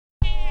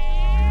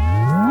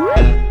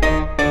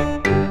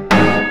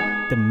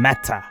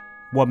matter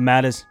what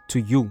matters to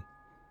you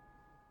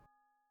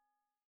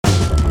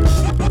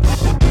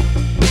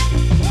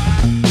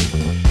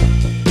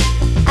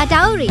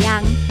Adult หรือยั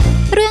ง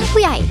เรื่อง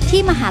ผู้ใหญ่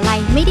ที่มหาลัย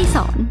ไม่ได้ส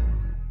อน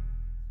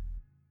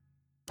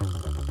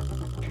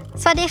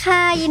สวัสดีค่ะ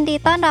ยินดี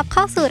ต้อนรับเ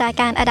ข้าสู่ราย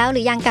การ Adult ห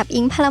รือยังกับ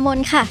อิงพลมน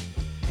ค่ะ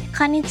こ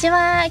んにちは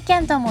แก้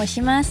มと申し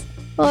ます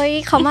เฮ้ย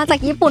เขามาจาก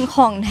ญี่ปุ่นข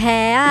องแ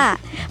ท้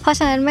เพราะฉ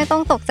ะนั้นไม่ต้อ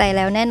งตกใจแ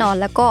ล้วแน่นอน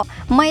แล้วก็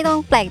ไม่ต้อง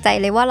แปลกใจ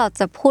เลยว่าเรา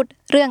จะพูด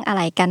เรื่องอะไ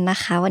รกันนะ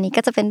คะวันนี้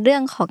ก็จะเป็นเรื่อ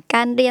งของก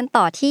ารเรียน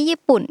ต่อที่ญี่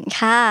ปุ่น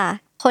ค่ะ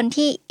คน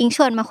ที่อิงช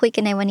วนมาคุยกั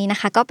นในวันนี้นะ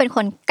คะก็เป็นค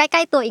นใก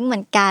ล้ๆตัวอิงเหมื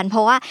อนกันเพร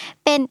าะว่า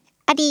เป็น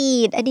อ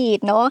ดีต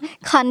เนาะ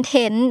คอนเท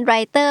นต์ไร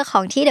เตอร์ขอ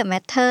งที่ The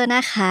Matter น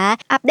ะคะ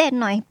อัปเดต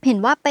หน่อยเห็น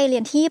ว่าไปเรี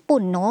ยนที่ญี่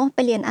ปุ่นเนาะไป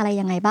เรียนอะไร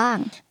ยังไงบ้าง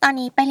ตอน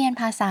นี้ไปเรียน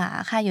ภาษา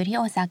ค่ะอยู่ที่โ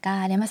อซาก้า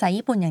เรียนภาษา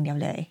ญี่ปุ่นอย่างเดียว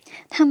เลย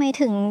ทำไม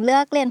ถึงเลื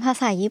อกเรียนภา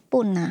ษาญี่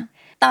ปุ่นนะ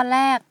ตอนแร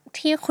ก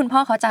ที่คุณพ่อ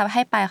เขาจะใ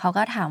ห้ไปเขา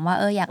ก็ถามว่า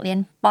อยากเรียน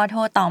ป.โท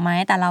ต่อไหม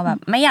แต่เราแบบ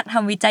ไม่อยากท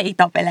ำวิจัยอีก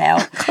ต่อไปแล้ว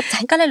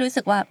ก็เลยรู้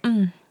สึกว่า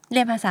เ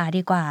รียนภาษา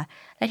ดีกว่า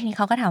แล้วทีนี้เ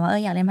ขาก็ถามว่า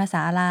อยากเรียนภาษา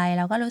อะไรเ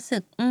ราก็รู้สึ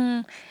ก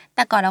แ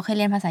ต่ก่อนเราเคย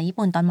เรียนภาษาญี่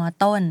ปุ่นตอนม.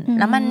ต้น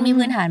แล้วมันมี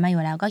พื้นฐานมาอ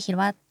ยู่แล้วก็คิด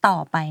ว่าต่อ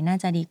ไปน่า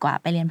จะดีกว่า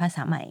ไปเรียนภาษ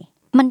าใหม่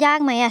มันยาก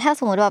ไหมถ้า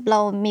สมมติว่าเรา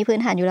มีพื้น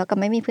ฐานอยู่แล้วกับ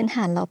ไม่มีพื้นฐ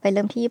านเราไปเ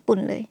ริ่มที่ญี่ปุ่น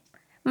เลย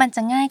มันจ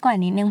ะง่ายกว่า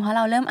นิดนึงเพราะเ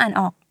ราเริ่มอ่าน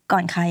ออกก่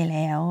อนใครแ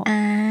ล้ว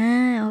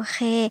โอเค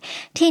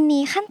ที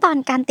นี้ขั้นตอน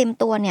การเตรียม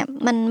ตัวเนี่ย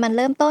มันเ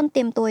ริ่มต้นเต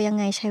รียมตัวยัง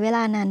ไงใช้เวล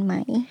านานไหม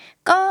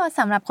ก็ส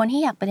ำหรับคน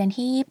ที่อยากไปเรียน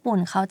ที่ญี่ปุ่น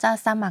เขาจะ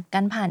สมัครกั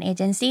นผ่านเอเ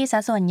จนซี่ซะ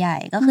ส่วนใหญ่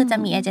ก็คือจะ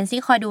มีเอเจนซี่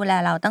คอยดูแล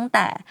เราตั้งแ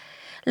ต่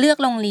เลือก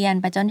โรงเรียน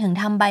ไปจนถึง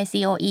ทำใบ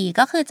COE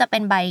ก็คือจะเป็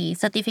นใบ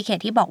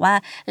Certificate ที่บอกว่า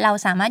เรา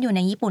สามารถอยู่ใน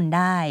ญี่ปุ่นไ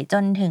ด้จ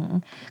นถึง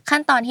ขั้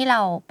นตอนที่เรา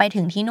ไป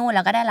ถึงที่นู่นแ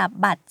ล้วก็ได้รับ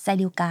บัตรไซ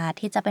ริวการ์ด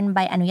ที่จะเป็นใบ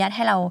อนุญาตใ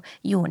ห้เรา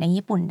อยู่ใน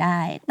ญี่ปุ่นได้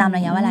ตามร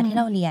ะยะเวลาที่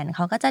เราเรียนเข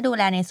าก็จะดูแ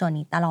ลในส่วน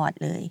นี้ตลอด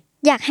เลย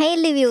อยากให้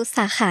รีวิวส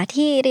าขา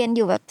ที่เรียนอ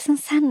ยู่แบบ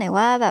สั้นๆหน่อย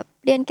ว่าแบบ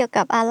เรียนเกี่ยว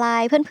กับอะไร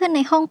เพื่อนๆใน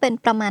ห้องเป็น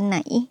ประมาณไหน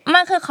มั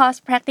นคือคอร์ส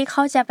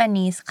practical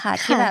Japanese ค่ะ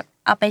ที่แบบ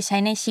เอาไปใช้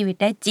ในชีวิต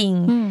ได้จริง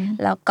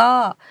แล้วก็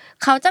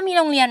เขาจะมีโ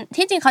รงเรียน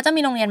ที่จริงเขาจะ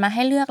มีโรงเรียนมาใ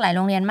ห้เลือกหลายโ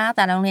รงเรียนมากแ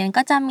ต่โรงเรียน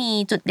ก็จะมี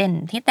จุดเด่น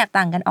ที่แตก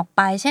ต่างกันออกไ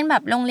ปเช่นแบ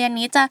บโรงเรียน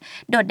นี้จะ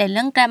โดดเด่นเ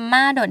รื่อง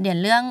grammar โดดเด่น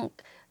เรื่อง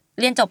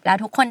เรียนจบแล้ว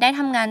ทุกคนได้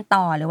ทำงาน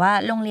ต่อหรือว่า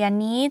โรงเรียน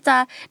นี้จะ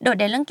โดด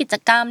เด่นเรื่องกิจ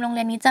กรรมโรงเ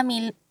รียนนี้จะมี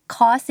ค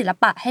อร์สศิล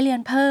ปะให้เรีย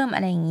นเพิ่มอ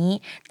ะไรอย่างนี้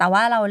แต่ว่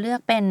าเราเลือก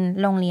เป็น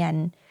โรงเรียน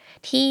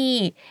ที่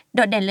โด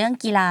ดเด่นเรื่อง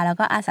กีฬาแล้ว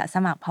ก็อาสาส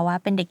มัครเพราะว่า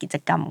เป็นเด็กกิจ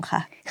กรรมค่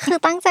ะคือ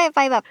ตั้งใจไป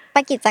แบบไป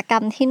กิจกรร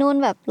มที่นู่น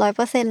แบบ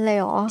 100% เลย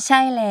เหรอใ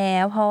ช่แล้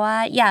วเพราะว่า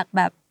อยากแ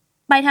บบ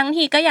ไปทั้ง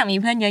ทีก็อยากมี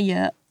เพื่อนเย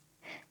อะ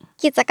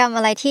ๆกิจกรรมอ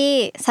ะไรที่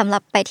สำหรั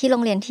บไปที่โร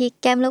งเรียนที่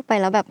แก้มเลือกไป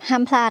แล้วแบบห้า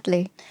มพลาดเล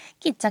ย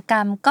กิจกร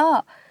รมก็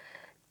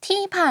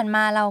ที่ผ่านม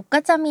าเราก็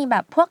จะมีแบ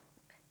บพวก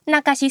นา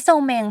กาชิโซ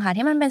เมงค่ะ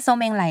ที่มันเป็นโซ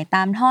เมงไหลต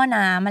ามท่อ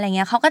น้ำอะไรเ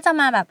งี้ยเขาก็จะ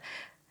มาแบบ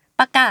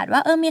ประกาศว่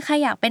ามีใคร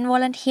อยากเป็นวอ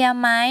ลันเทียร์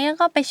ไหมแล้ว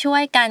ก็ไปช่ว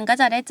ยกันก็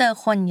จะได้เจอ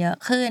คนเยอะ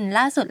ขึ้น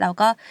ล่าสุดเรา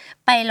ก็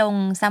ไปลง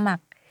สมัค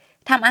ร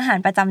ทำอาหาร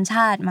ประจำช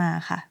าติมา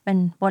ค่ะเป็น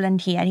วอลัน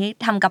เทียร์ที่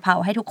ทำกะเพรา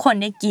ให้ทุกคน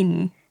ได้กิน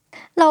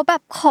เราแบ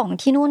บของ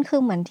ที่นู่นคื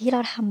อเหมือนที่เร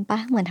าทำปะ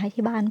เหมือน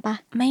ที่บ้านปะ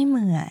ไม่เห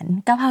มือน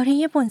กะเพราที่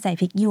ญี่ปุ่นใส่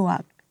พริกหยว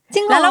กจ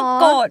ริงเหรอแล้วเรา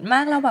โกรธม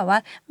ากเราแบบว่า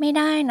ไม่ไ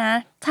ด้นะ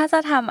ถ้าจะ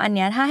ทำอันเ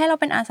นี้ยถ้าให้เรา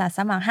เป็นอาสาส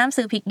มัครห้าม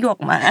ซื้อพริกหยวก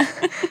มา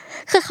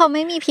คือเขาไ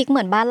ม่มีพริกเห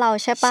มือนบ้านเรา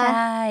ใช่ปะใ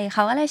ช่เข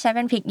าก็เลยใช้เ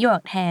ป็นพริกหยว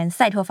กแทนใ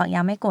ส่ถั่วฝักย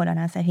าวไม่โกรธแล้ว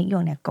นะใส่พริกหย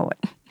วกเนี่ยโกรธ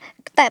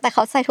แต่เข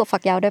าใส่ถั่วฝั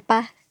กยาวด้วยป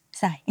ะ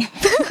ใส่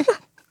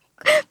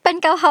เป็น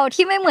กะเพรา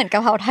ที่ไม่เหมือนก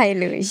ะเพราไทย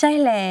เลยใช่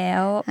แล้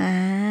ว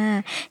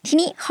ที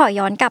นี้ขอ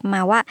ย้อนกลับมา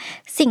ว่า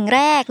สิ่งแ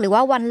รกหรือว่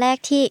าวันแรก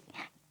ที่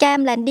แก้ม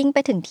แลนดิ้งไป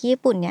ถึงที่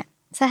ญี่ปุ่นเนี่ย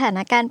สถาน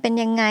การณ์เป็น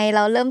ยังไงเร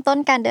าเริ่มต้น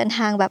การเดิน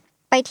ทางแบบ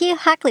ไปที่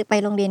พักหรือไป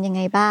โรงเรียนยังไ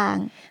งบ้าง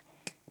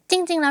จ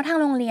ริงๆแล้วทาง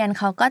โรงเรียน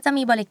เขาก็จะ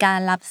มีบริการ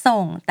รับ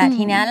ส่งแต่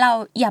ทีเนี้ยเรา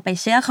อย่าไป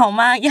เชื่อเขา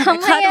มากอย่าไป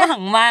คาดหวั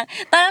งมาก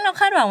ตอนนั้นเรา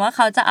คาดหวังว่าเ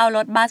ขาจะเอาร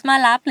ถบัสมา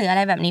รับหรืออะไ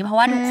รแบบนี้เพราะ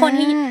ว่าทุกคน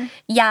ที่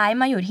ย้าย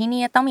มาอยู่ที่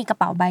นี่ต้องมีกระ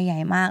เป๋าใบใหญ่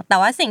มากแต่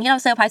ว่าสิ่งที่เรา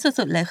เซอร์ไพรส์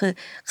สุดๆเลยคือ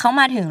เขา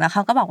มาถึงแล้วเข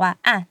าก็บอกว่า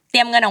เต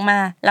รียมเงินออกมา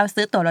เรา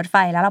ซื้อตั๋วรถไฟ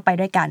แล้วเราไป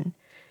ด้วยกัน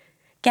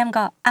แก้ม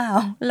ก็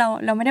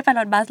เราไม่ได้ไป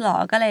รถบัสหรอ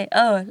ก็เลย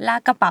ลา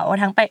กกระเป๋า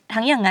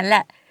ทั้งอย่างนั้นแหล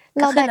ะ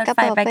ก็ขึ้นรถไฟ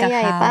ไปกับเ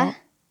ขา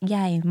ให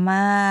ญ่ม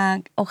าก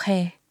โอเค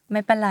ไ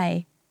ม่เป็นไร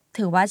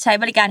ถือว่าใช้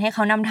บริการให้เข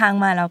านำทาง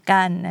มาแล้ว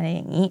กันอะไรอ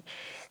ย่างนี้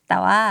แต่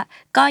ว่า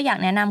ก็อยาก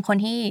แนะนำคน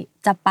ที่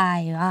จะไป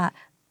ว่า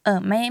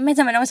ไม่จ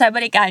ำเป็นต้องใช้บ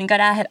ริการก็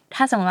ได้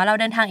ถ้าสมมติว่าเรา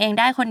เดินทางเอง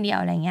ได้คนเดียว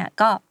อะไรเงี้ย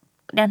ก็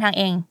เดินทาง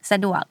เองสะ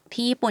ดวก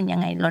ที่ญี่ปุ่นยัง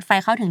ไงรถไฟ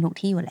เข้าถึงทุก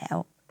ที่อยู่แล้ว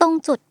ตรง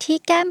จุดที่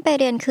แก้มไป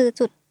เรียนคือ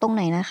จุดตรงไห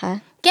นนะคะ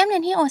แก้มเรี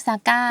ยนที่โอซา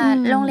ก้า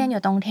โรงเรียนอ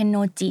ยู่ตรงเทนโน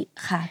จิ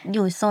ค่ะอ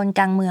ยู่โซนก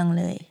ลางเมือง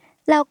เลย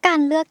แล้วการ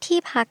เลือกที่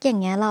พักอย่าง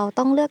เงี้ยเรา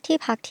ต้องเลือกที่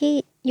พักที่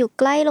อยู่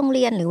ใกล้โรงเ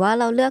รียนหรือว่า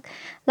เราเลือก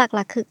ห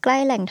ลักๆคือใกล้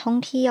แหล่งท่อง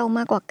เที่ยวม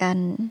ากกว่ากัน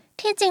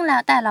ที่จริงแล้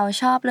วแต่เรา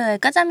ชอบเลย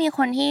ก็จะมีค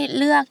นที่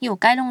เลือกอยู่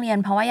ใกล้โรงเรียน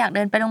เพราะว่าอยากเ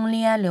ดินไปโรงเ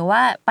รียนหรือว่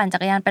าปั่นจั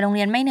กรยานไปโรงเ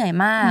รียนไม่เหนื่อย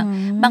มาก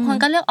บางคน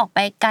ก็เลือกออกไป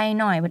ไกล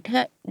หน่อยเพื่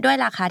อด้วย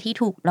ราคาที่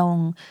ถูกลง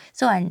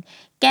ส่วน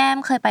แก้ม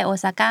เคยไปโอ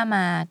ซาก้าม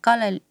าก็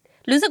เลย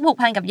รู้สึกผูก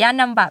พันกับย่าน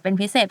นัมบะเป็น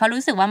พิเศษเพราะ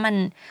รู้สึกว่ามัน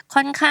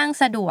ค่อนข้าง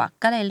สะดวก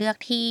ก็เลยเลือก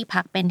ที่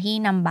พักเป็นที่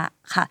นัมบะ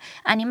ค่ะ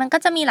อันนี้มันก็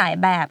จะมีหลาย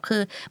แบบคื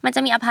อมันจ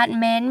ะมีอพาร์ต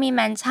เมนต์มีแ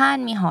มนชั่น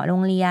มีหอโร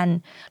งเรียน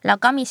แล้ว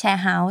ก็มีแช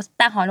ร์เฮาส์แ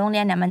ต่หอโรงเรี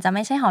ยนเนี่ยมันจะไ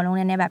ม่ใช่หอโรงเ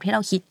รียนในแบบที่เร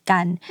าคิดกั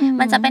น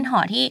มันจะเป็นหอ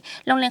ที่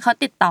โรงเรียนเขา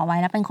ติดต่อไว้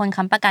แล้วเป็นคน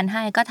ค้ำประกันใ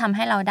ห้ก็ทำใ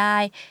ห้เราได้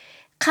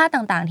ค่า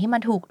ต่างๆที่มั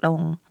นถูกล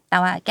งแต่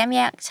ว่าแก้มแย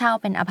กเช่า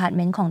เป็นอพาร์ตเ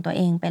มนต์ของตัวเ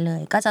องไปเล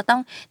ยก็จะต้อ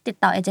งติด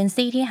ต่อเอเจน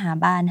ซี่ที่หา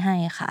บ้านให้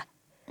ค่ะ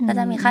ก็จ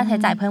ะมีค่าใช้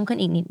จ่ายเพิ่มขึ้น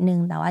อีกนิดนึง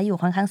แต่ว่าอยู่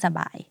ค่อนข้างสบ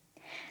าย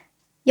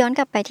ย้อนก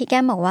ลับไปที่แก้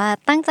มบอกว่า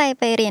ตั้งใจ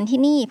ไปเรียนที่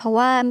นี่เพราะ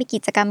ว่ามีกิ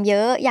จกรรมเย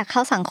อะอยากเข้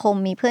าสังคม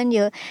มีเพื่อนเย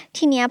อะ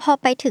ทีเนี้ยพอ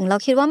ไปถึงเรา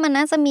คิดว่ามัน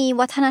น่าจะมี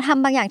วัฒนธรรม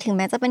บางอย่างถึงแ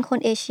ม้จะเป็นคน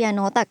เอเชียเ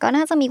นาะแต่ก็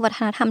น่าจะมีวัฒ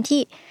นธรรม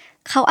ที่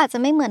เขาอาจจะ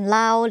ไม่เหมือนเร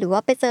าหรือว่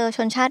าไปเจอช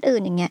นชาติอื่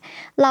นอย่างเงี้ย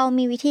เรา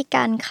มีวิธีก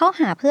ารเข้า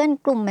หาเพื่อน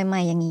กลุ่มให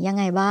ม่ๆอย่างนี้ยัง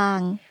ไงบ้าง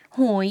โ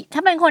หยถ้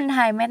าเป็นคนไท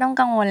ยไม่ต้อง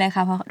กังวลเลยค่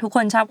ะเพราะทุกค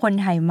นชอบคน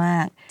ไทยมา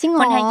กจริงเหรอ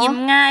คนไทยยิ้ม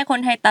ง่ายคน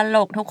ไทยตล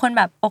กทุกคน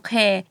แบบโอเค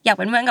อยากเ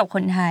ป็นเพื่อนกับค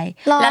นไทย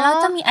แล้วเรา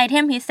จะมีไอเท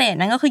มพิเศษ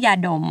นั่นก็คือยา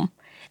ดม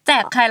แจ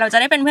กใครเราจะ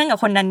ได้เป็นเพื่อนกับ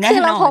คนนั้นแน่นอนคื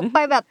อเราพกไป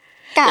แบบ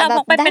เราพ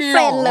กไปเป็นโหล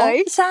เลย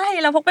ใช่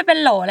เราพกไปเป็น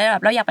โหลเลยแบ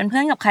บเราอยากเป็นเพื่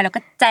อนกับใครเรา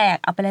ก็แจก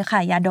เอาไปเลยค่ะ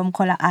ยาดมค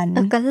นละอัน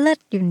ก็เลิศ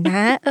อยู่น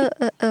ะ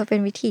เป็น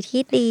วิธี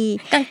ที่ดี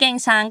กางเกง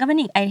ช้างก็เป็น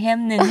อีกไอเทม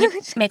นึงที่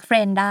make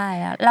friend ได้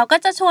อะเราก็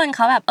จะชวนเข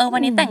าแบบวั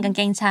นนี้แต่งกางเ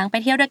กงช้างไป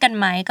เที่ยวด้วยกัน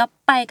ไหมก็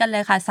ไปกันเล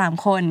ยค่ะ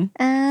3คน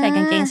ใส่ก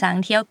างเกงช้าง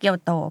เที่ยวเกียว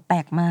โตแปล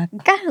กมาก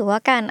ก็ถือว่า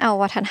การเอา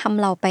วัฒนธรรม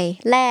เราไป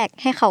แลก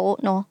ให้เขา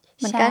เนาะ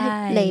มันก็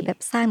เลยแบบ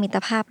สร้างมิต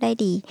รภาพได้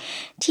ดี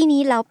ที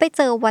นี้เราไปเ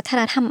จอวัฒ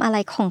นธรรมอะไร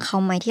ของเขา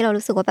ไหมที่เรา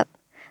รู้สึกว่าแบบ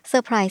เซอ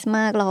ร์ไพรส์ม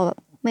ากเราแบบ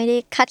ไม่ได้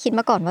คาดคิด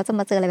มาก่อนว่าจะ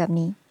มาเจออะไรแบบ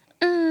นี้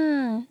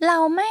เรา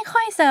ไม่ค่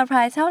อยเซอร์ไพร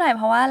ส์เท่าไหร่เ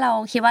พราะว่าเรา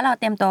คิดว่าเรา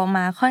เตรียมตัวม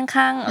าค่อน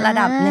ข้างระ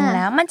ดับนึงแ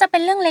ล้วมันจะเป็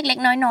นเรื่องเล็ก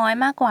ๆน้อย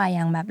ๆมากกว่าอ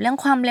ย่างแบบเรื่อง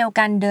ความเร็ว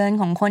การเดิน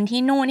ของคนที่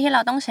นู่นที่เรา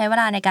ต้องใช้เว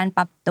ลาในการป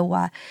รับตัว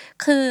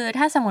คือ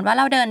ถ้าสมมติว่า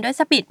เราเดินด้วย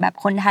สปีดแบบ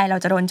คนไทยเรา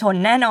จะโดนชน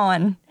แน่นอน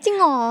จริงเ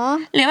หรอ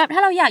หรือแบบถ้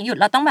าเราอยากหยุด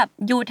เราต้องแบบ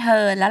ยูเทิ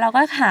ร์นแล้วเรา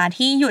ก็หา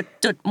ที่หยุด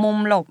จุดมุม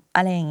หลบอ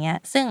ะไรอย่างเงี้ย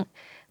ซึ่ง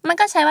มัน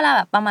ก็ใช้เวลา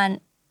แบบประมาณ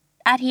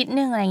อาทิตย์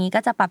นึงอะไรอย่างงี้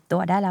ก็จะปรับตั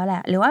วได้แล้วแหล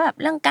ะหรือว่าแบบ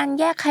เรื่องการ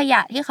แยกขย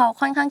ะที่เขา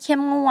ค่อนข้างเข้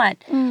มงวด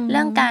เ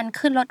รื่องการ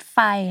ขึ้นรถไฟ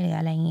หรือ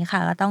อะไรอย่างงี้ค่ะ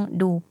ก็ต้อง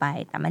ดูไป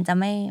แต่มันจะ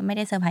ไม่ไ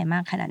ด้เซอร์ไพรส์ม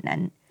ากขนาดนั้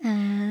น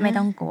ไม่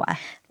ต้องกลัว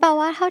แปล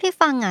ว่าเท่าที่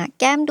ฟังอ่ะ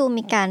แก้มดู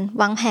มีการ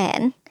วางแผน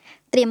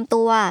เตรียม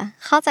ตัว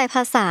เข้าใจภ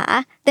าษา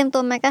เตรียมตั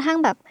วแม้กระทั่ง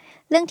แบบ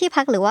เรื่องที่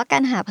พักหรือว่ากา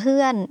รหาเ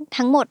พื่อน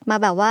ทั้งหมดมา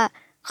แบบว่า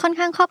ค่อน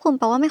ข้างครอบคลุมแ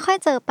ปลว่าไม่ค่อย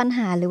เจอปัญห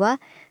าหรือว่า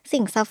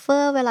สิ่งซัฟเฟอ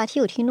ร์เวลาที่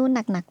อยู่ที่นู่น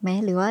หนักๆไหม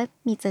หรือว่า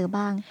มีเจอ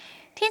บ้าง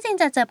ที่จริง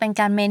จะเจอเป็น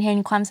การเมนเทน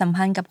ความสัม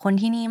พันธ์กับคน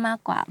ที่นี่มาก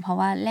กว่าเพราะ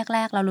ว่าแร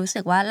กๆเรารู้สึ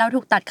กว่าเรา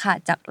ถูกตัดขาด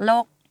จากโล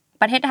ก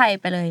ประเทศไทย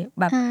ไปเลย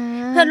แบบ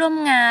เพื่อนร่วม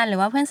งานหรือ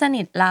ว่าเพื่อนส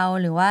นิทเรา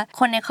หรือว่า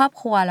คนในครอบ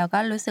ครัวเราก็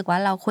รู้สึกว่า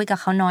เราคุยกับ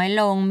เขาน้อย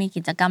ลงมี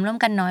กิจกรรมร่วม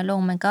กันน้อยลง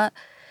มันก็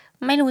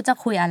ไม่รู้จะ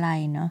คุยอะไร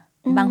เนาะ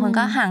บางคน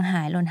ก็ห่างห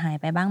ายหล่นหาย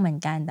ไปบ้างเหมือน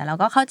กันแต่เรา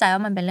ก็เข้าใจว่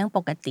ามันเป็นเรื่องป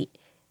กติ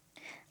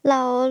เ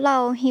รา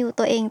ฮีล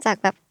ตัวเองจาก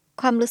แบบ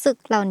ความรู้สึก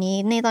เหล่านี้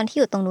ในตอนที่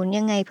อยู่ตรงนู้น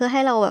ยังไงเพื่อใ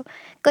ห้เราแบบ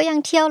ก็ยัง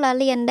เที่ยวและ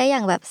เรียนได้อย่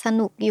างแบบส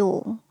นุกอยู่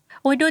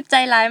อุ๊ยดูใจ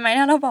ร้ายไหม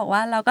ถ้าเราบอกว่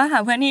าเราก็หา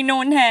เพื่อนที่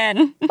นู่นแทน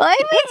เฮ้ย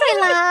ไม่ใจ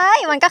ร้าย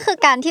มันก็คือ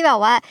การที่แบบ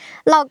ว่า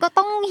เราก็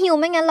ต้องฮีล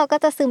ไม่งั้นเราก็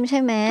จะซึมใช่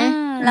ไหม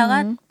เราก็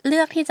เลื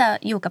อกที่จะ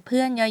อยู่กับเ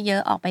พื่อนเยอ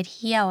ะๆออกไปเ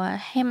ที่ยว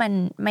ให้มัน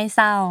ไม่เ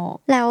ศร้า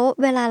แล้ว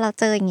เวลาเรา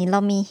เจออย่างนี้เร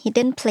ามี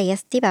hidden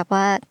place ที่แบบ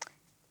ว่า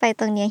ไป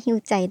ตรงนี้ฮีล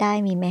ใจได้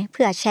มีไหมเ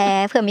ผื่อแช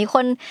ร์เผื่อมีค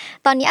น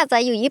ตอนนี้อาจจะ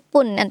อยู่ญี่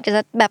ปุ่นอาจจะ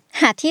แบบ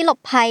หาที่หลบ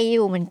ภัยอ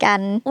ยู่เหมือนกัน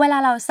เวลา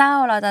เราเศร้า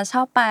เราจะช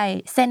อบไป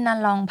เซนนัน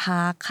ลองพ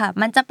าร์คค่ะ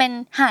มันจะเป็น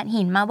หาด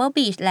หินมาร์เบิล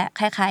บีชแหละ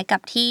คล้ายๆกั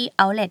บที่เ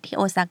อาท์เลทที่โ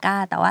อซาก้า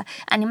แต่ว่า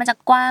อันนี้มันจะ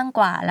กว้าง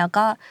กว่าแล้ว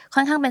ก็ค่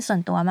อนข้างเป็นส่ว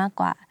นตัวมาก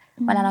กว่า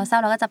เวลาเราเศร้า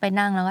เราก็จะไป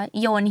นั่งแล้วก็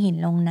โยนหิน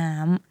ลงน้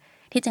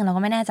ำที่จริงเรา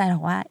ก็ไม่แน่ใจหร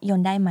อกว่าโย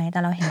นได้ไหมแต่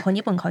เราเห็นคน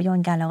ญี่ปุ่นเขาโยน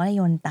กันเราก็เลยโ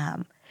ยนตาม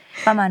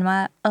ประมาณว่า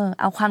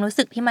เอาความรู้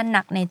สึกที่มันห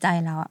นักในใจ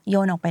เราโย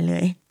นออกไปเล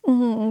ย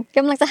ก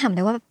ำลังจะถามเล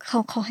ยว่า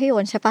เขาให้โย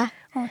นใช่ปะ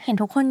เห็น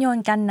ทุกคนโยน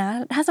กันนะ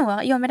ถ้าสมมติ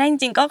ว่าโยนไม่ได้จ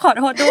ริงๆก็ขอ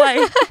โทษด้วย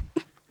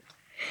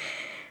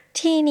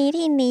ทีนี้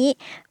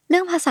เรื่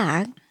องภาษา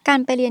การ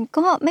ไปเรียนก็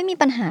ไม่มี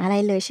ปัญหาอะไร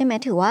เลยใช่ไหม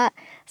ถือว่า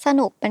ส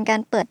นุกเป็นกา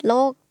รเปิดโล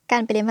กกา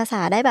รไปเรียนภาษ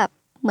าได้แบบ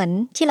เหมือน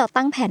ที่เรา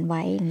ตั้งแผนไ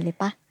ว้อย่างนี้เลย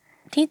ปะ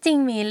ที่จริง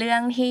มีเรื่อ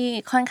งที่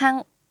ค่อนข้าง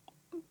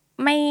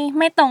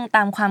ไม่ตรงต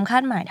ามความคา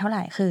ดหมายเท่าไห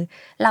ร่คือ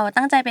เรา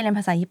ตั้งใจไปเรียน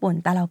ภาษาญี่ปุ่น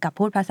แต่เรากลับ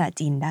พูดภาษา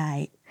จีนได้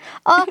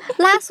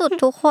ล่าสุด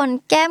ทุกคน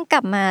แก้มก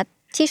ลับมา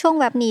ที่ช่วง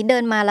แบบนี้เดิ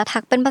นมาแล้วทั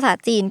กเป็นภาษา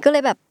จีนก็เล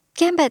ยแบบแ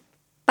ก้มไป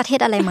ประเทศ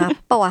อะไรมา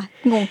ปะวะ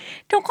งง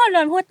ทุกคน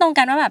ล้วนพูดตรง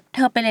กันว่าแบบเธ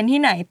อไปเรียนที่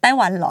ไหนไต้ห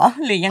วันเหรอ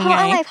หรือยังไงเพราะ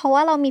อะไรเพราะว่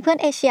าเรามีเพื่อน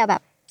เอเชียแบ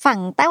บฝั่ง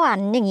ไต้หวัน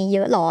อย่างนี้เย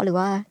อะหรอหรือ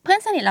ว่าเพื่อน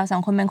สนิทเรา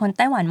2คนเป็นคนไ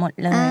ต้หวันหมด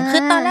เลยคื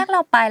อตอนแรกเร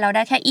าไปเราไ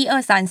ด้แค่อี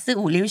ซานซื่อ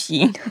อู่ลิวชิ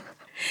ง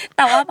แ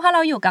ต่ว่าพอเร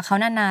าอยู่กับเขา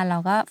นานๆเรา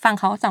ก็ฟัง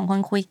เขา2คน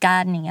คุยกั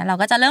นอย่างเงี้ยเรา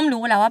ก็จะเริ่ม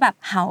รู้แล้วว่าแบบ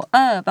เฮา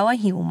แปลว่า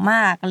หิวม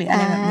ากหรืออะ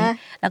ไรแบบนี้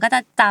แล้วก็จะ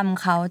จ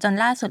ำเขาจน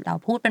ล่าสุดเรา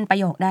พูดเป็นประ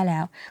โยคได้แล้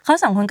วเขา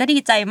2คนก็ดี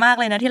ใจมาก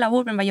เลยนะที่เราพู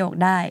ดเป็นประโยค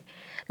ได้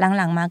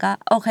หลังๆมาก็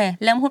โอเค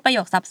เริ่มพูดประโย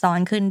คซับซ้อน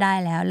ขึ้นได้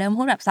แล้วเริ่ม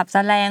พูดแบบศัพท์แส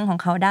แลงของ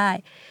เขาได้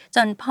จ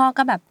นพ่อ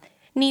ก็แบบ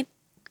นี่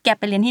แก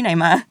ไปเรียนที่ไหน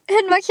มาเ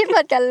ห็นว่าคิดเห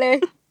มือนกันเลย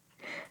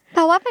แป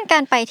ลว่าเป็นกา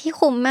รไปที่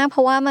คุ้มมากเพร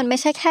าะว่ามันไม่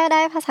ใช่แค่ไ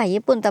ด้ภาษา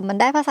ญี่ปุ่นแต่มัน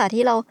ได้ภาษา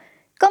ที่เรา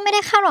ก็ไม่ได้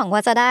คาดหวังว่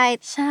าจะได้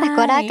แต่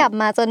ก็ได้กลับ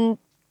มาจน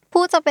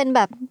พูดจะเป็นแบ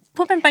บ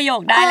พูดเป็นประโย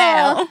คได้แล้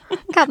ว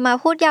กลับมา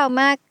พูดยาว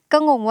มากก็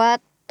งงว่า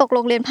ตกล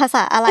งเรียนภาษ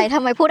าอะไรทำ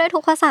ไมพูดได้ทุ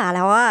กภาษาแ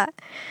ล้วอ่ะ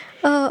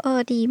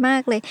ดีมา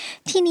กเลย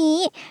ทีนี้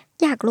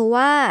อยากรู้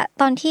ว่า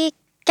ตอนที่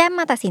แก้ม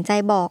มาตัดสินใจ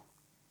บอก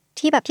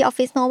ที่แบบที่ออฟ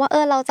ฟิศเนาะว่า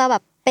เราจะแบ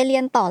บไปเรี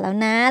ยนต่อแล้ว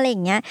นะอะไรอย่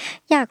างเงี้ย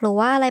อยากรู้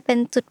ว่าอะไรเป็น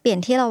จุดเปลี่ยน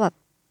ที่เราแบบ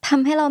ท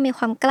ำให้เรามีค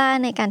วามกล้า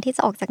ในการที่จ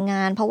ะออกจากง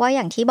านเพราะว่าอ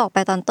ย่างที่บอกไป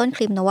ตอนต้นค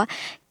ลิปนะว่า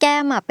แก้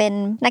มอ่ะเป็น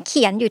นักเ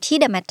ขียนอยู่ที่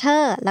The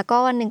Matter แล้วก็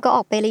วันนึงก็อ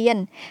อกไปเรียน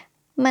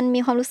มันมี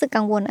ความรู้สึก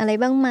กังวลอะไร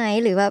บ้างไหม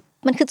หรือแบบ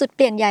มันคือจุดเป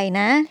ลี่ยนใหญ่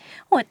นะ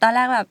โหตอนแร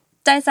กแบบ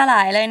ใจสล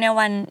ายเลยใน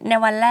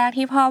วันแรก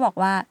ที่พ่อบอก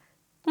ว่า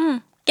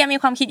แกมี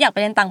ความคิดอยากไป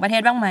เรียนต่างประเท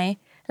ศบ้างไหม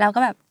แล้วก็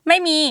แบบไม่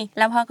มีแ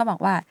ล้วพ่อก็บอก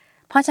ว่า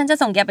พ่อฉันจะ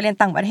ส่งแกไปเรียน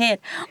ต่างประเทศ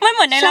ไม่เห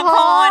มือนในละค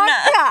รอ่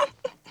ะ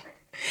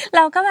เ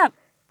ราก็แบบ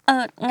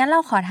งั้นเรา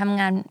ขอทำ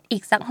งานอี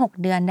กสัก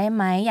6 เดือนได้ไ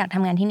หมอยากท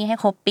ำงานที่นี่ให้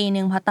ครบปี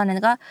นึงเพราะตอนนั้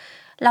นก็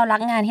เรารั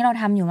กงานที่เรา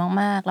ทำอยู่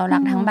มากๆเรารั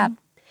กทั้งแบบ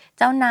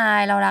เจ้านาย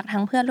เรารักทั้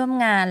งเพื่อนร่วม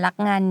งานรัก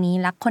งานนี้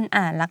รักคน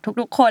อ่านรัก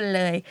ทุกๆคนเ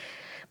ลย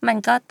มัน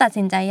ก็ตัด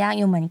สินใจยาก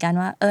อยู่เหมือนกัน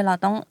ว่าเรา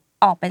ต้อง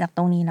ออกไปจากต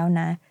รงนี้แล้ว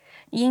นะ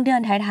ยิ่งเดือ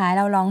นท้ายๆเ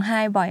ราร้องไห้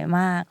บ่อยม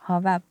ากเพราะ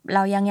แบบเร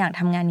ายังอยาก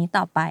ทำงานนี้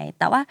ต่อไป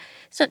แต่ว่า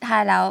สุดท้า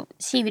ยแล้ว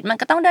ชีวิตมัน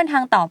ก็ต้องเดินทา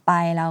งต่อไป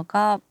แล้ว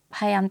ก็พ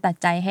ยายามตัด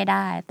ใจให้ไ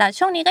ด้แต่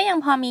ช่วงนี้ก็ยัง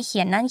พอมีเขี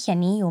ยนนั่นเขียน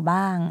นี้อยู่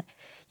บ้าง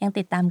ยัง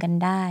ติดตามกัน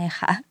ได้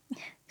ค่ะ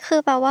คือ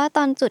แปลว่าต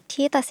อนจุด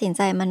ที่ตัดสินใ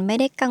จมันไม่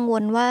ได้กังว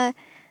ลว่า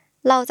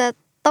เราจะ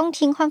ต้อง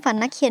ทิ้งความฝัน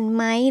นักเขียนไ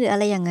หมหรืออะ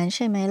ไรอย่างนั้นใ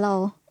ช่ไหมเรา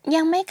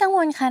ยังไม่กังว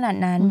ลขนาด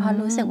นั้นเพราะ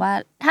รู้สึกว่า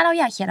ถ้าเรา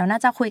อยากเขียนเราน่า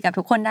จะคุยกับ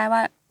ทุกคนได้ว่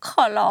าข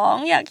อร้อง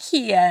อยากเ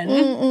ขียน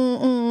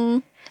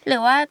หรื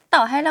อว่าต่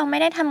อให้เราไม่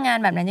ได้ทำงาน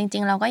แบบนั้นจริ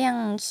งๆเราก็ยัง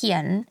เขีย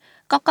น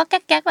ก็แ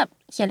ก๊กๆแบบ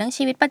เขียนเรื่อง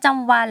ชีวิตประจ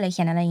ำวันหรือเ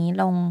ขียนอะไรอย่างนี้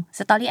ลงส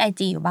ตอรี่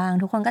IG อยู่บ้าง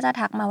ทุกคนก็จะ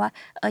ทักมาว่า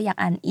อยาก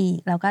อ่านอีก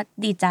เราก็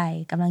ดีใจ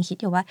กำลังคิด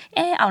อยู่ว่า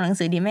เอาหนัง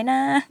สือดีไหมน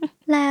ะ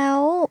แล้ว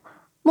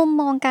มุม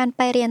มองการไ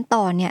ปเรียน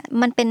ต่อเนี่ย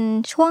มันเป็น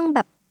ช่วงแบ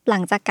บหลั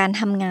งจากการ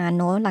ทำงาน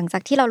เนอะหลังจา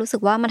กที่เรารู้สึ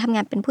กว่ามาทำง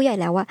านเป็นผู้ใหญ่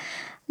แล้วอะ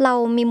เรา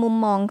มีมุม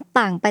มอง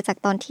ต่างไปจาก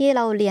ตอนที่เ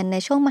ราเรียนใน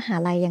ช่วงมหา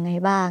ลัยยังไง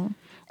บ้าง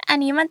อัน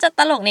นี้มันจะต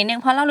ลกนิดนึง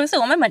เพราะเรารู้สึก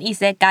ว่ามันเหมือนอิเ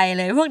ซไกเ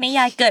ลยพวกนิย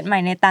ายเกิดใหม่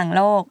ในต่างโ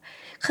ลก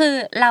คือ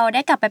เราไ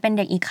ด้กลับไปเป็นเ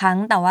ด็กอีกครั้ง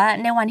แต่ว่า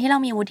ในวันที่เรา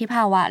มีวุฒิภ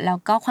าวะแล้ว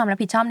ก็ความรับ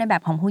ผิดชอบในแบ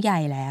บของผู้ใหญ่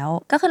แล้ว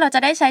ก็คือเราจะ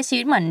ได้ใช้ชี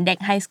วิตเหมือนเด็ก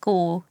ไฮสคู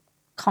ล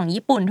ของ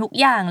ญี่ปุ่นทุก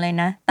อย่างเลย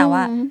นะแต่ว่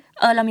า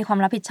เรามีความ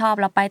รับผิดชอบ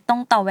เราไปตร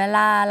งต่อเวล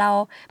าเรา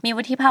มี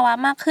วุฒิภาวะ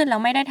มากขึ้นเรา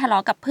ไม่ได้ทะเลา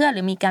ะกับเพื่อนห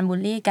รือมีการบูล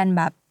ลี่กันแ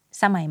บบ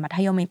สมัยมัธ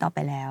ยมอีกต่อไป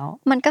แล้ว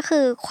มันก็คื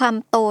อความ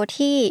โต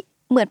ที่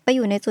เหมือนไปอ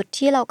ยู่ในจุด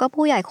ที่เราก็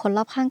ผู้ใหญ่คนร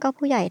อบข้างก็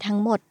ผู้ใหญ่ทั้ง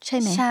หมดใช่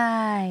ไหมใช่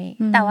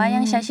แต่ว่า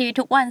ยังใช้ชีวิต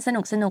ทุกวันส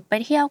นุกๆไป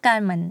เที่ยวกัน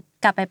เหมือน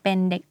กลับไปเป็น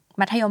เด็ก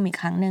มัธยมอีก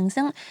ครั้งนึง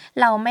ซึ่ง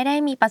เราไม่ได้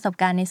มีประสบ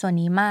การณ์ในส่วน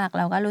นี้มากเ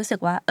ราก็รู้สึก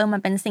ว่ามั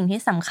นเป็นสิ่งที่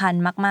สำคัญ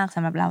มากๆส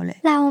ำหรับเราเลย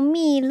เรา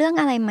มีเรื่อง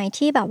อะไรไหม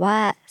ที่แบบว่า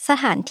ส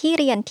ถานที่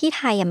เรียนที่ไ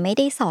ทยไม่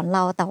ได้สอนเร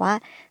าแต่ว่า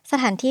ส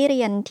ถานที่เ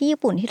รียนที่ญี่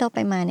ปุ่นที่เราไป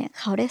มาเนี่ย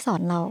เขาได้สอ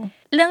นเรา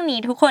เรื่องนี้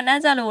ทุกคนน่า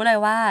จะรู้เลย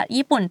ว่า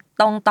ญี่ปุ่น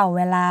ตรงต่อเ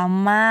วลา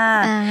มา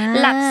ก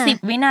หลัก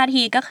10 วินา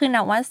ทีก็คือ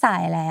นับว่าสา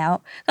ยแล้ว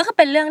ก็คือเ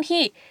ป็นเรื่อง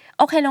ที่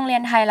โอเคโรงเรีย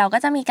นไทยเราก็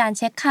จะมีการเ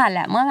ช็คขาดแห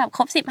ละเมื่อแบบค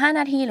รบ15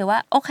 นาทีหรือว่า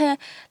โอเค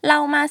เรา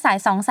มาสาย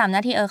 2-3 น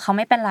าทีเขาไ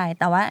ม่เป็นไร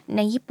แต่ว่าใน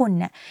ญี่ปุ่น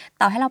เนี่ย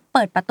ต่อให้เราเ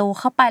ปิดประตู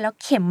เข้าไปแล้ว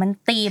เข็มมัน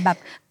ตีแบบ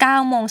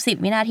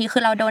9:10 วินาทีคื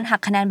อเราโดนหั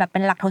กคะแนนแบบเป็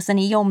นหลักทศ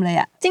นิยมเลย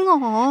อะจริงเหรอ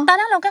ตอนแ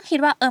รกเราก็คิด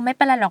ว่าไม่เ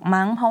ป็นไรหรอก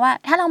มั้งเพราะว่า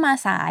ถ้าเรามา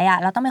สายอะ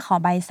เราต้องไปขอ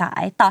ใบสา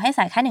ยต่อให้ส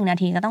ายแค่1 นา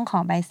ทีก็ต้องขอ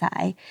ใบสา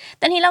ยแ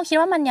ต่นี้เราคิด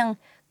ว่ามันยัง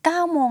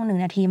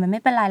9:01 นาทีมันไ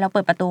ม่เป็นไรเราเ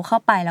ปิดประตูเข้า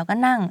ไปเราก็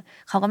นั่ง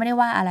เขาก็ไม่ได้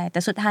ว่าอะไรแต่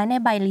สุดท้ายใน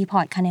ใบรีพอ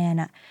ร์ตคะแนน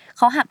อะเ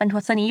ขาหักเป็นท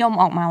ศนิยม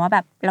ออกมาว่าแบ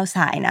บเราส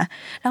ายนะ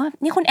แล้ว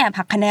นี่คุณแอบ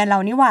หักคะแนนเรา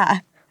นี่หว่า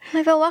ไ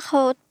ม่แปลว่าเขา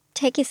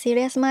take it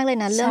serious มากเลย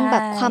นะเรื่องแบ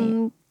บความ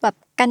แบบ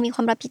การมีคว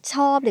ามรับผิดช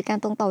อบหรือการ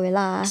ตรงต่อเว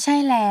ลาใช่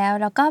แล้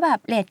วก็แบบ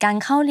เรทการ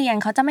เข้าเรียน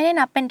เขาจะไม่ได้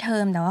นับเป็นเทอ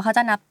มแต่ว่าเขาจ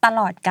ะนับตล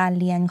อดการ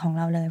เรียนของเ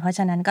ราเลยเพราะฉ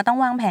ะนั้นก็ต้อง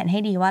วางแผนให้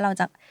ดีว่าเรา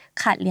จะ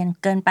ขาดเรียน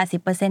เกิน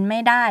 80% ไม่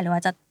ได้หรือว่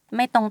าจะไ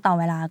ม่ตรงต่อ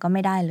เวลาก็ไ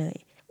ม่ได้เลย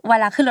เว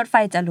ลาขึ้นรถไฟ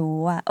จะรู้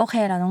ว่าโอเค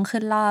เราต้อง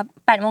ขึ้นรอบ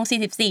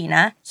 8:44 น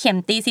ะเข็ม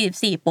ตี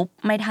44ปุ๊บ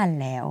ไม่ทัน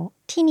แล้ว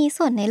ทีนี้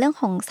ส่วนในเรื่อง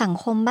ของสัง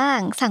คมบ้าง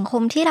สังค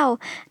มที่เรา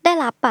ได้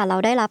รับเรา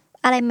ได้รับ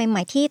อะไรให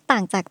ม่ๆที่ต่า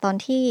งจากตอน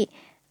ที่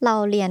เรา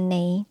เรียนใน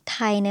ไท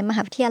ยในมห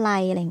าวิทยาลั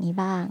ยอะไรอย่างนี้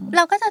บ้างเ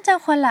ราก็จะเจอ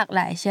คนหลากห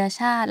ลายเชื้อ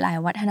ชาติหลาย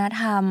วัฒน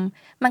ธรรม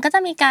มันก็จะ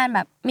มีการแบ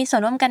บมีส่ว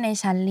นร่วมกันใน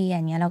ชั้นเรียน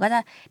เงี้ยเราก็จะ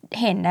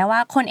เห็นได้ว่า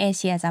คนเอเ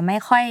ชียจะไม่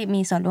ค่อย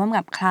มีส่วนร่วม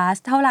กับคลาส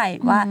เท่าไหร่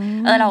ว่า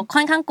เราค่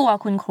อนข้างกลัว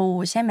คุณครู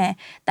ใช่ไหม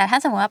แต่ถ้า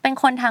สมมติว่าเป็น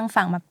คนทาง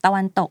ฝั่งแบบตะ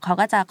วันตกเขา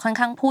ก็จะค่อน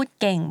ข้างพูด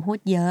เก่งพูด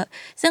เยอะ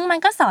ซึ่งมัน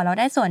ก็สอนเรา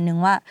ได้ส่วนหนึ่ง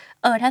ว่า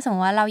ถ้าสมม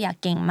ติว่าเราอยาก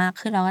เก่งมาก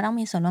ขึ้นเราก็ต้อง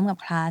มีส่วนร่วมกับ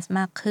คลาสม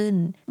ากขึ้น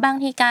บาง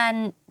ทีการ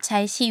ใช้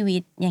ชีวิ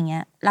ตอย่างเงี้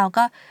ยเรา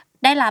ก็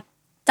ได้รับ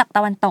จากต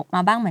ะวันตกม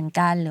าบ้างเหมือน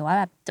กันหรือว่า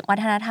แบบวั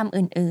ฒนธรรม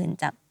อื่น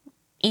ๆจาก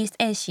อีสต์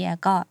เอเชีย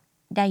ก็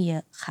ได้เยอ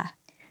ะค่ะ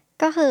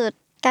ก็คือ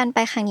การไป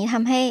ครั้งนี้ท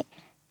ำให้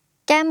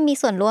แก้มมี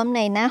ส่วนร่วมใ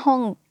นหน้าห้อ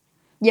ง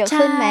เยอะ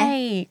ขึ้นไหมใช่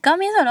ก็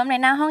มีส่วนร่วมใน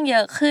หน้าห้องเยอ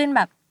ะขึ้นแ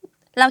บบ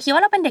เราคิดว่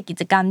าเราเป็นเด็กกิ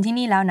จกรรมที่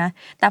นี่แล้วนะ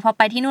แต่พอไ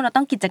ปที่นู่นเรา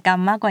ต้องกิจกรรม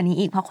มากกว่านี้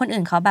อีกเพราะคน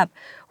อื่นเขาแบบ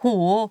โห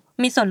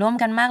มีส่วนร่วม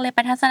กันมากเลยไป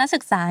ทัศนศึ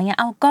กษาเงี้ย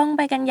เอากล้องไ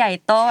ปกันใหญ่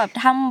โตแบบ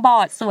ทำบอ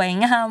ร์ดสวย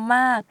งามม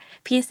าก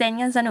พรีเซนต์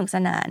กันสนุกส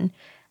นาน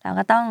เรา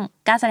ก็ต้อง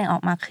กล้าแสดงออ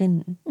กมากขึ้น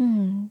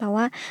แปล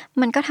ว่า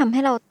มันก็ทำใ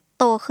ห้เรา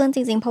โตขึ้นจ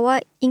ริงๆเพราะว่า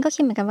อิงก็คิ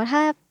ดเหมือนกันว่า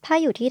ถ้า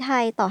อยู่ที่ไท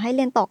ยต่อให้เ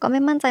รียนต่อก็ไ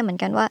ม่มั่นใจเหมือน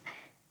กันว่า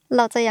เ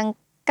ราจะยัง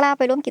กล้าไ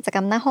ปร่วมกิจกร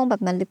รมหน้าห้องแบ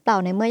บนั้นหรือเปล่า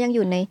ในเมื่อยังอ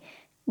ยู่ใน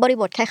บริ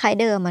บทคล้าย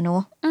ๆเดิมอะเนา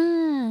ะ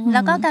แ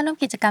ล้วก็การร่วม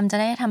กิจกรรมจะ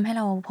ได้ทำให้เ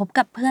ราพบ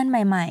กับเพื่อนใ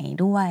หม่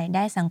ๆด้วยไ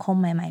ด้สังคม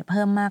ใหม่ๆเ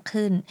พิ่มมาก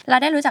ขึ้นเรา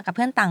ได้รู้จักกับเ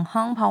พื่อนต่างห้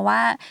องเพราะว่า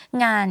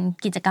งาน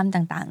กิจกรรม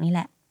ต่างๆนี่แห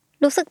ละ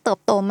รู้สึกเติบ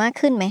โตมาก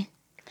ขึ้นไหม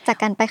จาก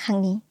การไปครั้ง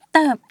นี้เ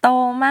ติบโต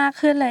มาก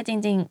ขึ้นเลยจ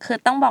ริงๆคือ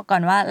ต้องบอกก่อ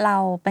นว่าเรา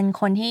เป็น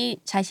คนที่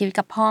ใช้ชีวิต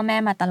กับพ่อแม่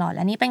มาตลอดแล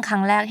ะนี่เป็นครั้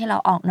งแรกที่เรา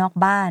ออกนอก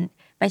บ้าน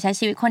ไปใช้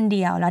ชีวิตคนเ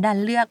ดียวแล้วดัน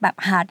เลือกแบบ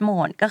ฮาร์ดโหม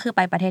ดก็คือไ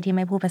ปประเทศที่ไ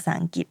ม่พูดภาษา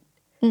อังกฤษ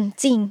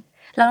จริง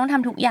เราต้องท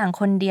ำทุกอย่าง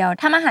คนเดียว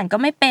ทำอาหารก็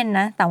ไม่เป็น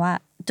นะแต่ว่า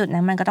จุด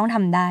นั้นมันก็ต้องท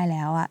ำได้แ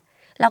ล้วอะ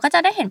เราก็จะ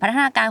ได้เห็นพัฒ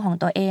นาการของ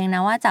ตัวเองน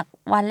ะว่าจาก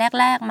วัน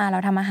แรกๆมาเรา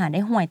ทำอาหารไ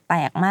ด้ห่วยแต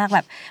กมากแบ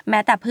บแม้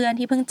แต่เพื่อน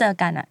ที่เพิ่งเจอ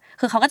กันอ่ะ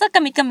คือเขาก็จะกร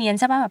ะมิดกระเมียน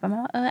ใช่ป่ะแบบว่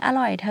าอ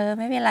ร่อยเธอ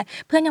ไม่เป็นไร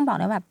เพื่อนยังบอก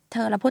เลยแบบเธ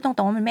อเราพูดตร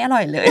งๆว่ามันไม่อร่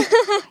อยเลย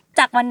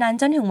จากวันนั้น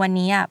จนถึงวัน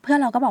นี้อ่ะเพื่อน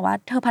เราก็บอกว่า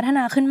เธอพัฒน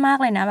าขึ้นมาก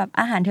เลยนะแบบ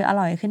อาหารเธออ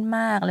ร่อยขึ้นม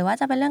ากหรือว่า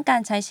จะเป็นเรื่องกา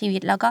รใช้ชีวิ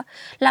ตแล้วก็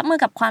รับมือ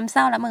กับความเศ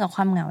ร้ารับมือกับค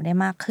วามเหงาได้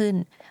มากขึ้น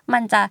มั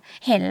นจะ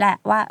เห็นแหละ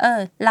ว่า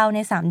เราใน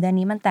3เดือน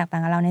นี้มันแตกต่า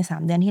งกับเราใน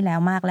3เดือนที่แล้ว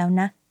มากแล้ว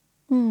นะ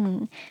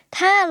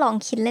ถ้าลอง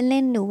คิดเ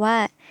ล่นๆดูว่า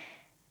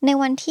ใน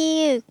วันที่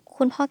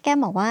คุณพ่อแก้ม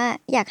บอกว่า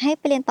อยากให้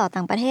ไปเรียนต่อต่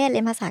างประเทศเรี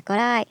ยนภาษาก็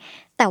ได้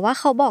แต่ว่า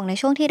เขาบอกใน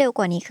ช่วงที่เร็วก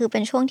ว่านี้คือเป็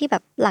นช่วงที่แบ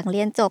บหลังเ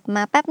รียนจบม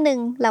าแป๊บนึง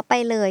แล้วไป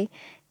เลย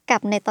กั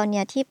บในตอนเ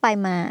นี้ยที่ไป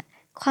มา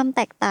ความแ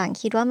ตกต่าง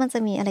คิดว่ามันจะ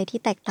มีอะไรที่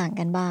แตกต่าง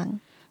กันบ้าง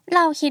เร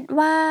าคิด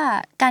ว่า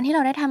การที่เร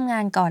าได้ทำงา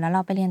นก่อนแล้วเร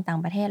าไปเรียนต่าง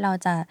ประเทศเรา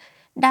จะ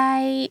ได้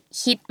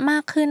คิดมา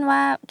กขึ้นว่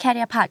า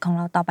career path ของเ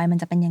ราต่อไปมัน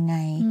จะเป็นยังไง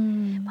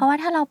เพราะว่า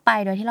ถ้าเราไป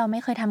โดยที่เราไ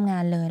ม่เคยทำงา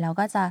นเลยเรา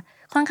ก็จะ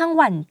ค่อนข้าง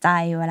หวั่นใจ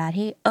เวลา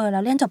ที่เรา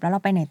เรียนจบแล้วเร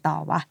าไปไหนต่อ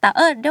วะแต่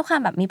ด้วยความ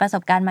แบบมีประส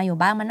บการณ์มาอยู่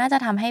บ้างมันน่าจะ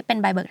ทำให้เป็น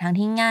ใบเบิกทาง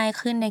ที่ง่าย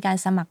ขึ้นในการ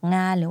สมัครง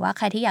านหรือว่าใ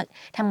ครที่อยาก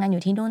ทำงานอ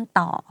ยู่ที่นู่น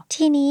ต่อ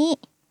ทีนี้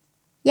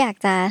อยาก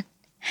จะ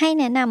ให้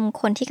แนะนำ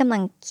คนที่กำลั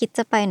งคิดจ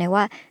ะไปหน่อย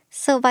ว่า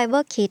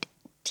survivor kit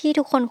ที่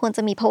ทุกคนควรจ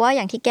ะมีเพราะว่าอ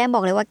ย่างที่แก้มบ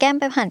อกเลยว่าแก้ม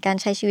ไปผ่านการ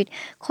ใช้ชีวิต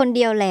คนเ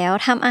ดียวแล้ว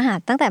ทำอาหาร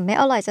ตั้งแต่ไม่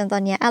อร่อยจนตอ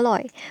นนี้อร่อ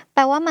ยแป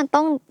ลว่ามัน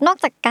ต้องนอก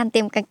จากการเต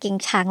รียมกางเกง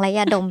ช้างและย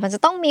าดมมันจะ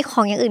ต้องมีข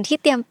องอย่างอื่นที่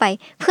เตรียมไป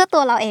เพื่อตั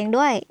วเราเอง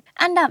ด้วย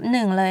อันดับ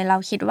1เลยเรา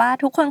คิดว่า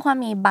ทุกคนควร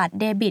มีบัตร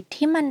เดบิต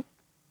ที่มัน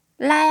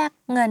แลก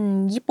เงิน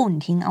ญี่ปุ่น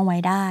ทิ้งเอาไว้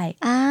ได้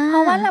เพรา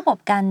ะว่าระบบ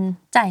การ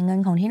จ่ายเงิน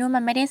ของที่นู่น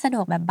มันไม่ได้สะด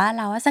วกแบบบ้าน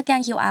เราว่าสแกน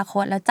QR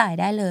code แล้วจ่าย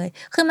ได้เลย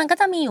คือมันก็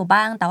จะมีอยู่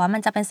บ้างแต่ว่ามั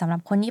นจะเป็นสำหรั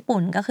บคนญี่ปุ่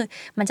นก็คือ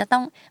มันจะต้อ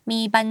งมี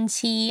บัญ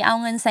ชีเอา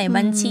เงินใส่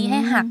บัญชีให้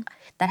หัก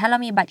แต่ถ้าเรา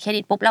มีบัตรเครดิ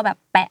ตปุ๊บเราแบบ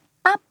แปะ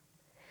ปั๊บ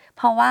เ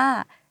พราะว่า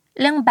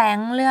เรื่องแบง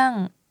ค์เรื่อง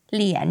เ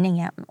หรียญอย่างเ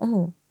งี้ยโอ้โห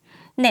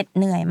เหน็ด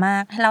เหนื่อยมา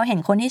กเราเห็น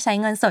คนที่ใช้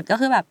เงินสดก็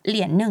คือแบบเห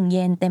รียญ1 เย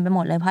นเต็มไปหม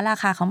ดเลยเพราะรา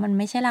คาเขามัน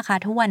ไม่ใช่ราคา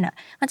ถ้วนอ่ะ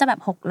มันจะแบบ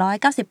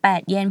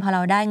698เยนพอเร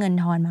าได้เงิน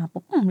ทอนมา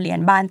ปุ๊บเหรียญ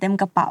บานเต็ม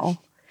กระเป๋า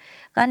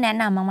ก็แนะ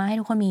นำมากๆให้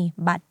ทุกคนมี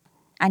บัตร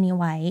อันนี้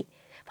ไว้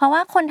เพราะว่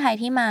าคนไทย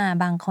ที่มา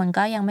บางคน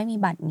ก็ยังไม่มี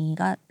บัตรนี้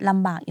ก็ล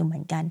ำบากอยู่เหมื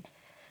อนกัน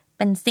เ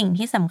ป็นสิ่ง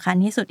ที่สำคัญ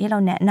ที่สุดที่เรา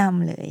แนะน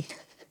ำเลย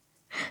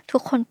ทุ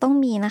กคนต้อง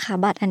มีนะคะ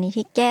บัตรอันนี้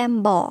ที่แก้ม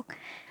บอก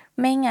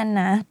ไม่งั้น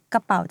นะกร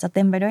ะเป๋าจะเ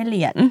ต็มไปด้วยเห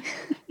รียญ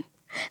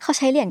เขาใ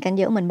ช้เหรียญกัน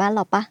เยอะเหมือนบ้านเร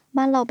าปะ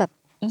บ้านเราแบบ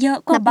เยอะ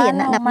กว่าบ้านเ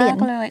รามาก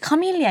เลยเขา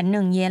มีเหรียญ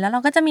1 เยนแล้วเรา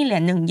ก็จะมีเหรีย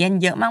ญ1 เยน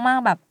เยอะมาก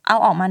ๆแบบเอา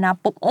ออกมานับ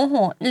ปุ๊บโอ้โห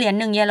เหรียญ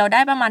1 เยนเราไ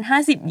ด้ประมาณ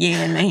50 เย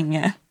นอะไรอย่างเ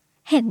งี้ย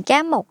เห็นแก้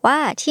มบอกว่า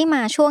ที่ม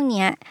าช่วงเ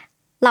นี้ย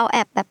เราแอ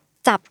บแบบ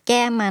จับแ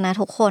ก้มมานะ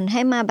ทุกคนใ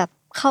ห้มาแบบ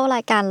เข้าร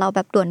ายการเราแบ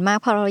บด่วนมาก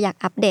เพราะเราอยาก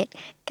อัปเดต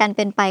การเ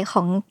ป็นไปข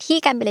องที่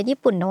การไปเรียนญี่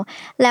ปุ่นเนอะ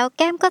แล้วแ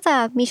ก้มก็จะ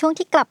มีช่วง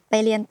ที่กลับไป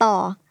เรียนต่อ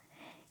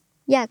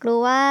อยากรู้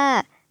ว่า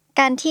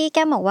การที่แ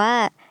ก้มบอกว่า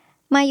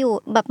มาอยู่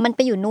แบบมันไป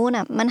อยู่นู่น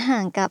อ่ะมันห่า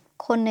งกับ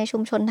คนในชุ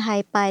มชนไทย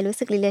ไปรู้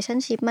สึก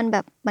relationship มันแบ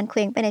บมันเค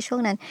ว้งไปในช่วง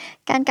นั้น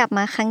การกลับม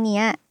าครั้งนี้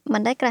มั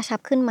นได้กระชับ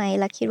ขึ้นไหม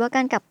และคิดว่าก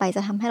ารกลับไปจ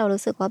ะทำให้เรา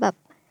รู้สึกว่าแบบ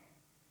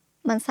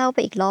มันเศร้าไป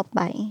อีกรอบไ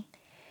ป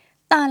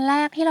ตอนแร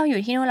กที่เราอ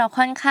ยู่ที่นู่นเรา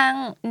ค่อนข้าง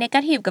เนก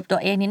าทีฟกับตัว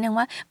เองนิดนึง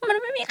ว่ามัน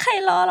ไม่มีใคร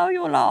รอเราอ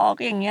ยู่หรอก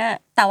อย่างเงี้ย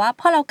แต่ว่า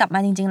พอเรากลับมา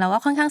จริงๆเราก็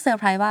ค่อนข้างเซอร์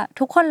ไพรส์ว่า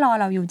ทุกคนรอ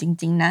เราอยู่จ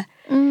ริงๆนะ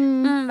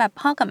แบบ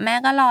พ่อกับแม่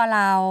ก็รอเ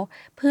รา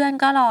เพื่อน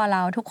ก็รอเร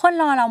าทุกคน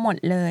รอเราหมด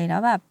เลยแล้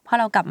วแบบพอ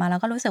เรากลับมาเรา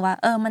ก็รู้สึกว่า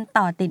มัน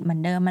ต่อติดเหมือ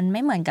นเดิมมันไ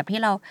ม่เหมือนกับที่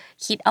เรา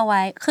คิดเอาไ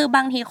ว้คือบ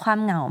างทีความ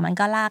เหงามัน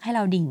ก็ลากให้เ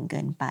ราดิ่งเกิ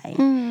นไป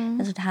แ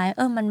ต่สุดท้าย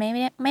มันไม่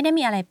ได้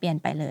มีอะไรเปลี่ยน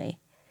ไปเลย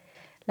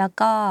แล้ว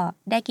ก็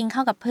ได้กินข้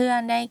าวกับเพื่อน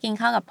ได้กิน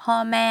ข้าวกับพ่อ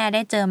แม่ไ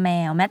ด้เจอแม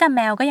วแม้แต่แ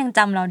มวก็ยังจ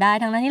ำเราได้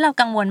ทั้งนั้นที่เรา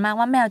กังวลมาก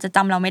ว่าแมวจะจ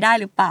ำเราไม่ได้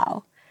หรือเปล่า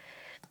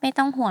ไม่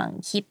ต้องห่วง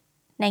คิด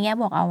ในแง่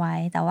บวกเอาไว้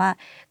แต่ว่า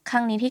ค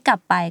รั้งนี้ที่กลับ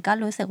ไปก็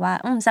รู้สึกว่า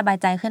สบาย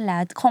ใจขึ้นแล้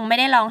วคงไม่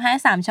ได้ร้องไห้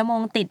3 ชั่วโม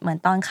งติดเหมือน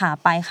ตอนขา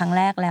ไปครั้งแ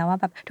รกแล้วว่า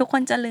แบบทุกค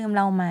นจะลืมเ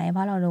ราไหมเพร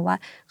าะเรารู้ว่า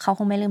เขาค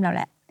งไม่ลืมเราแ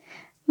หละ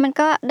มัน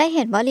ก็ได้เ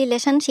ห็นว่า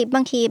relationship บ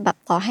างทีแบบ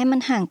ต่อให้มัน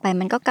ห่างไป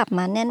มันก็กลับม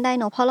าแน่นได้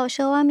เนอะเพราะเราเ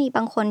ชื่อว่ามีบ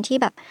างคนที่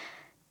แบบ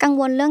กัง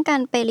วลเรื่องกา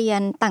รไปเรีย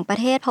นต่างประ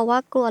เทศเพราะว่า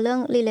กลัวเรื่อง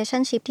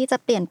relationship ที่จะ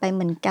เปลี่ยนไปเห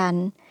มือนกัน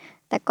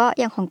แต่ก็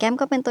อย่างของแก้ม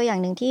ก็เป็นตัวอย่า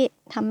งนึงที่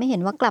ทำให้เห็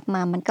นว่ากลับม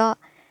ามันก็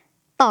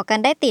ต่อกัน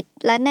ได้ติด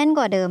และแน่นก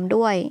ว่าเดิม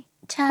ด้วย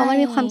เพราะมัน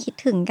มีความคิด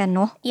ถึงกันเ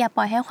นาะอย่าป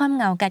ล่อยให้ความเ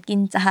หงากัดกิ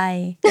นใจ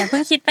อย่าเพิ่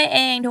งคิดไปเอ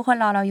งทุกคน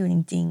รอเราอยู่จ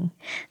ริง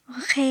ๆโอ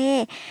เค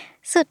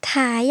สุด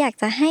ท้ายอยาก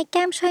จะให้แ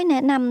ก้มช่วยแน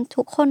ะนำ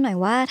ทุกคนหน่อย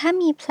ว่าถ้า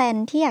มีแพลน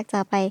ที่อยากจะ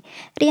ไป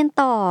เรียน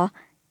ต่อ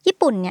ญี่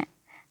ปุ่นเนี่ย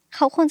เข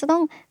าควรจะต้อ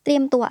งเตรีย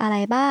มตัวอะไร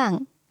บ้าง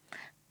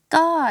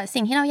ก็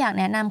สิ่งที่เราอยาก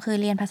แนะนำคือ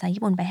เรียนภาษา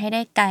ญี่ปุ่นไปให้ไ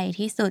ด้ไกล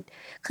ที่สุด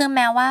คือแ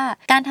ม้ว่า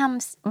การท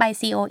ำใบ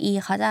COE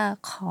เขาจะ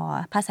ขอ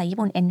ภาษาญี่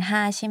ปุ่น N5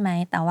 ใช่ไหม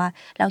แต่ว่า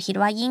เราคิด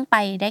ว่ายิ่งไป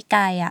ได้ไก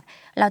ลอ่ะ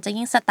เราจะ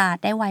ยิ่งสตาร์ท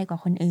ได้ไวกว่า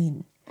คนอื่น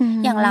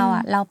อย่างเราอ่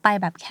ะเราไป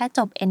แบบแค่จ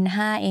บ N5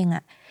 เอง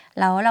อ่ะ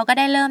แล้วเราก็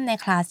ได้เริ่มใน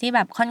คลาสที่แบ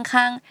บค่อน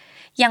ข้าง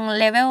ยัง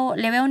เล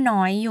เวล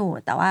น้อยอยู่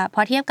แต่ว่าพ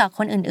อเทียบกับค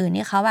นอื่นๆ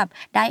ที่เขาแบบ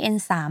ได้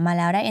N3 มาแ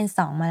ล้วได้ N2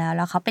 มาแล้ว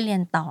เขาไปเรีย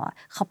นต่อ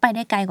เขาไปไ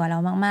ด้ไกลกว่าเรา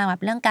มากๆแบ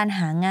บเรื่องการห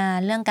างาน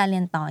เรื่องการเรี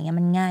ยนต่อเนี่ย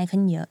มันง่ายขึ้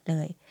นเยอะเล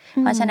ย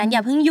เพราะฉะนั้นอย่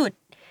าเพิ่งหยุ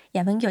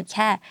ดแ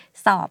ค่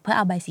สอบเพื่อเ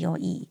อาใบ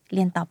COE เ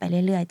รียนต่อไป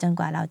เรื่อยๆจน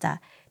กว่าเราจะ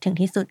ถึง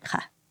ที่สุดค่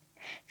ะ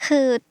คื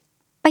อ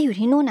ไปอยู่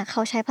ที่นู่นน่ะเข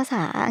าใช้ภาษ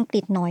าอังกฤ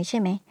ษน้อยใช่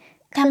ไหม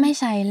ถ้าไม่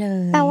ใช้เล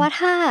ยแปลว่า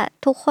ถ้า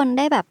ทุกคน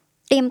ได้แบบ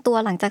เตรียมตัว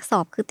หลังจากสอ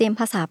บคือเตรียม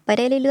ภาษาไปไ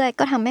ด้เรื่อยๆ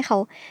ก็ทำให้เขา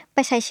ไป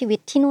ใช้ชีวิต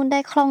ที่นู่นได้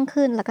คล่อง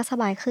ขึ้นแล้วก็ส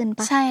บายขึ้นป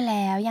ะใช่แ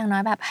ล้วอย่างน้อ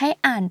ยแบบให้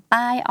อ่าน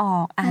ป้ายออ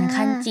กอ่าน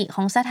คันจิข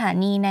องสถา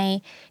นีใน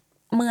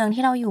เมือง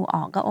ที่เราอยู่อ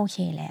อกก็โอเค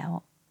แล้ว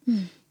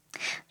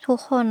ทุก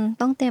คน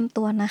ต้องเตรียม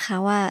ตัวนะคะ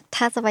ว่า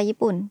ถ้าจะไปญี่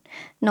ปุ่น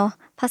เนาะ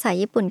ภาษา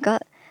ญี่ปุ่นก็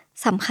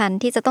สำคัญ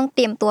ที่จะต้องเต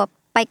รียมตัว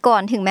ไปก่อ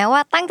นถึงแม้ว่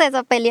าตั้งใจจ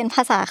ะไปเรียนภ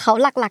าษาเขา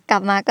หลักๆกลั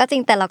บมาก็จริ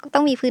งแต่เราก็ต้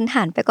องมีพื้นฐ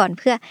านไปก่อน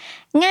เพื่อ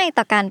ง่าย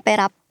ต่อการไป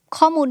รับ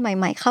ข้อมูลใ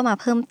หม่ๆเข้ามา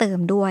เพิ่มเติม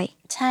ด้วย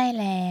ใช่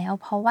แล้ว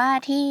เพราะว่า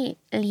ที่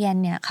เรียน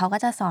เนี่ยเขาก็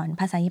จะสอน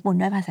ภาษาญี่ปุ่น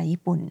ด้วยภาษา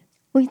ญี่ปุ่น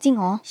อุ๊ยจริงเ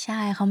หรอใช่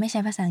เขาไม่ใช้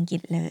ภาษาอังกฤ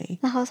ษเลย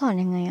แล้วเขาสอน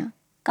ยังไงอ่ะ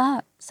ก็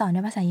สอนด้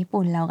วยภาษาญี่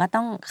ปุ่นเราก็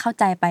ต้องเข้า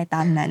ใจไปต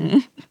ามนั้น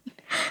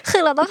คื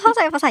อเราต้องเข้าใ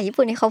จภาษาญี่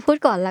ปุ่นที่เขาพูด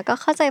ก่อนแล้วก็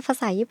เข้าใจภา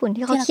ษาญี่ปุ่น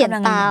ที่เขาเขียน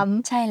ตาม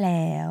ใช่แ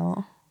ล้ว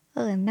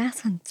น่า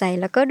สนใจ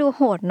แล้วก็ดูโ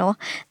หดเนาะ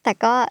แต่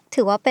ก็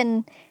ถือว่าเป็น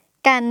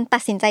การตั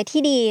ดสินใจ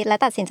ที่ดีและ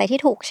ตัดสินใจที่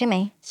ถูกใช่ไหม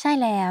ใช่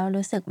แล้ว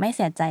รู้สึกไม่เ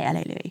สียใจอะไ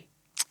รเลย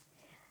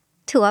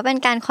ถือว่าเป็น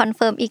การคอนเ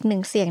ฟิร์มอีกหนึ่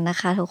งเสียงนะ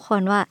คะทุกค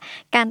นว่า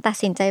การตัด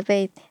สินใจไป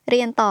เ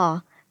รียนต่อ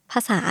ภ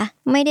าษา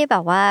ไม่ได้แบ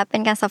บว่าเป็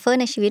นการซัฟเฟอร์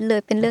ในชีวิตเล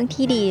ยเป็นเรื่อง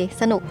ที่ดี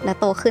สนุกและ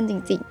โตขึ้นจ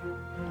ริงๆ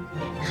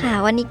ค่ะ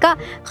วันนี้ก็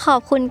ขอบ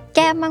คุณแ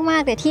ก้มมา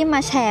กๆเลยที่ม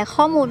าแชร์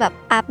ข้อมูลแบบ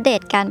อัปเด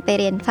ตการไป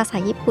เรียนภาษา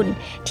ญี่ปุ่น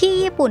ที่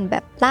ญี่ปุ่นแบ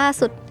บล่า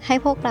สุดให้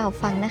พวกเรา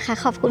ฟังนะคะ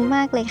ขอบคุณม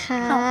ากเลยค่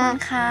ะขอบคุณ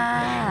ค่ะ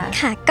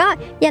ค่ะก็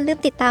อย่าลืม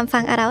ติดตามฟั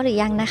งอาเราหรื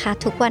อยังนะคะ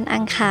ทุกวันอั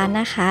งคาร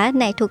นะคะ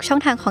ในทุกช่อ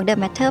งทางของ The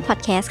Matter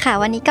Podcast ค่ะ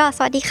วันนี้ก็ส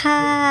วัสดีค่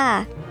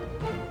ะ